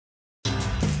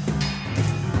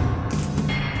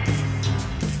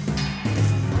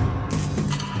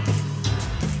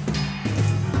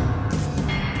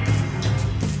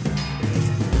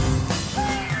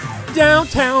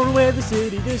Downtown where the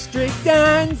city district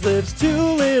ends lives two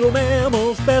little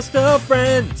mammals, best of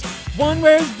friends. One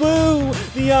wears blue,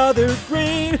 the other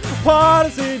green, part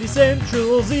of City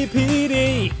Central's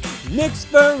EPD. Nick's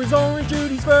fur is orange,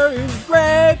 Judy's fur is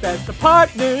gray. Best of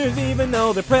partners even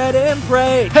though they're pred and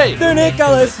pray. Hey! They're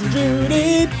Nicholas and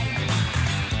Judy,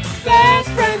 best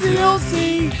friends you'll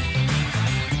see.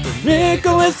 They're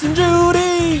Nicholas and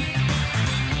Judy,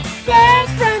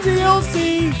 best friends you'll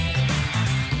see.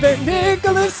 They're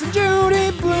Nicholas and Judy,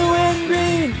 blue and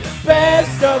green,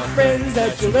 best of friends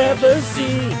that you'll ever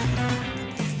see.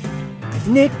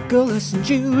 Nicholas and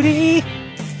Judy,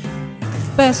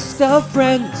 best of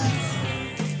friends.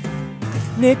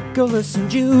 Nicholas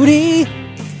and Judy,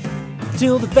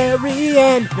 till the very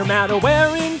end. No matter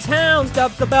where in town,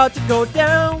 stuff's about to go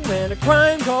down when a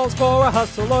crime calls for a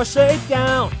hustle or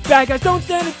shakedown. Bad guys don't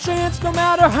stand a chance no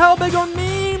matter how big or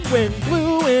mean when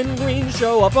blue and green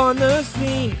show up on the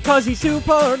scene. Cause these two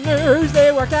partners, they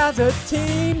work as a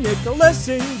team. Nicholas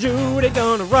and Judy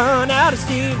gonna run out of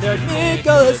steam. They're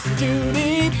Nicholas and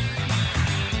Judy,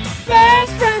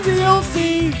 best friends you'll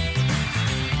see.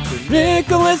 They're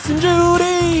Nicholas and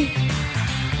Judy,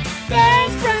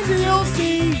 best friends you'll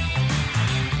see.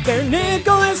 They're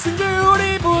Nicholas and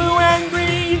Judy, blue and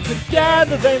green.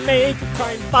 Together they make a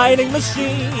crime-fighting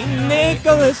machine.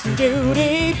 Nicholas and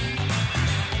Judy,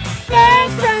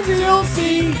 best friends you'll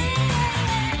see.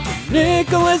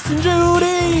 Nicholas and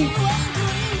Judy,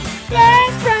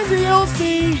 best friends you'll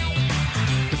see.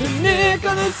 They're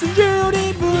Nicholas and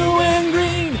Judy, blue and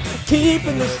green,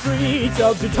 keeping the streets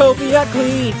of Zootopia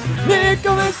clean.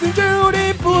 Nicholas and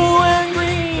Judy, blue and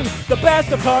green, the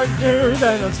best of partners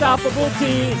and unstoppable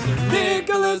teams.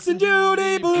 Nicholas and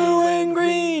Judy, blue and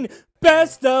green,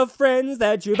 best of friends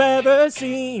that you've ever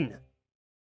seen.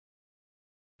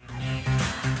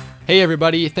 Hey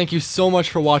everybody, thank you so much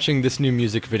for watching this new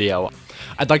music video.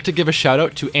 I'd like to give a shout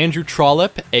out to Andrew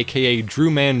Trollip, aka Drew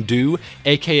Man Do,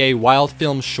 aka Wilde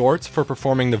Film Shorts, for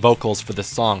performing the vocals for this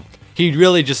song. He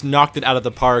really just knocked it out of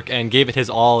the park and gave it his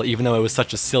all, even though it was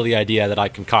such a silly idea that I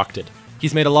concocted.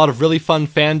 He's made a lot of really fun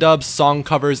fan dubs, song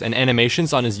covers, and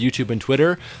animations on his YouTube and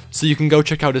Twitter, so you can go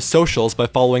check out his socials by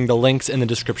following the links in the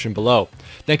description below.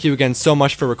 Thank you again so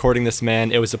much for recording this,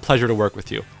 man. It was a pleasure to work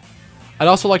with you. I'd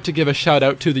also like to give a shout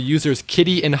out to the users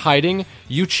Kitty in Hiding,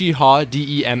 Uchiha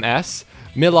DEMS,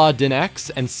 Mila Dinex,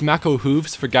 and Smacko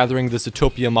Hooves for gathering the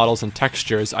Zootopia models and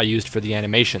textures I used for the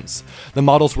animations. The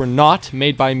models were not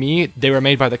made by me, they were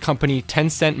made by the company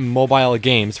Tencent Mobile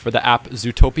Games for the app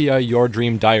Zootopia Your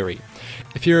Dream Diary.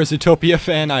 If you're a Zootopia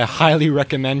fan, I highly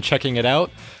recommend checking it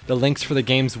out. The links for the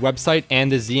game's website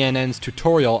and the ZNN's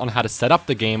tutorial on how to set up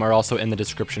the game are also in the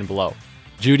description below.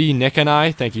 Judy, Nick, and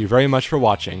I thank you very much for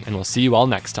watching, and we'll see you all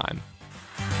next time.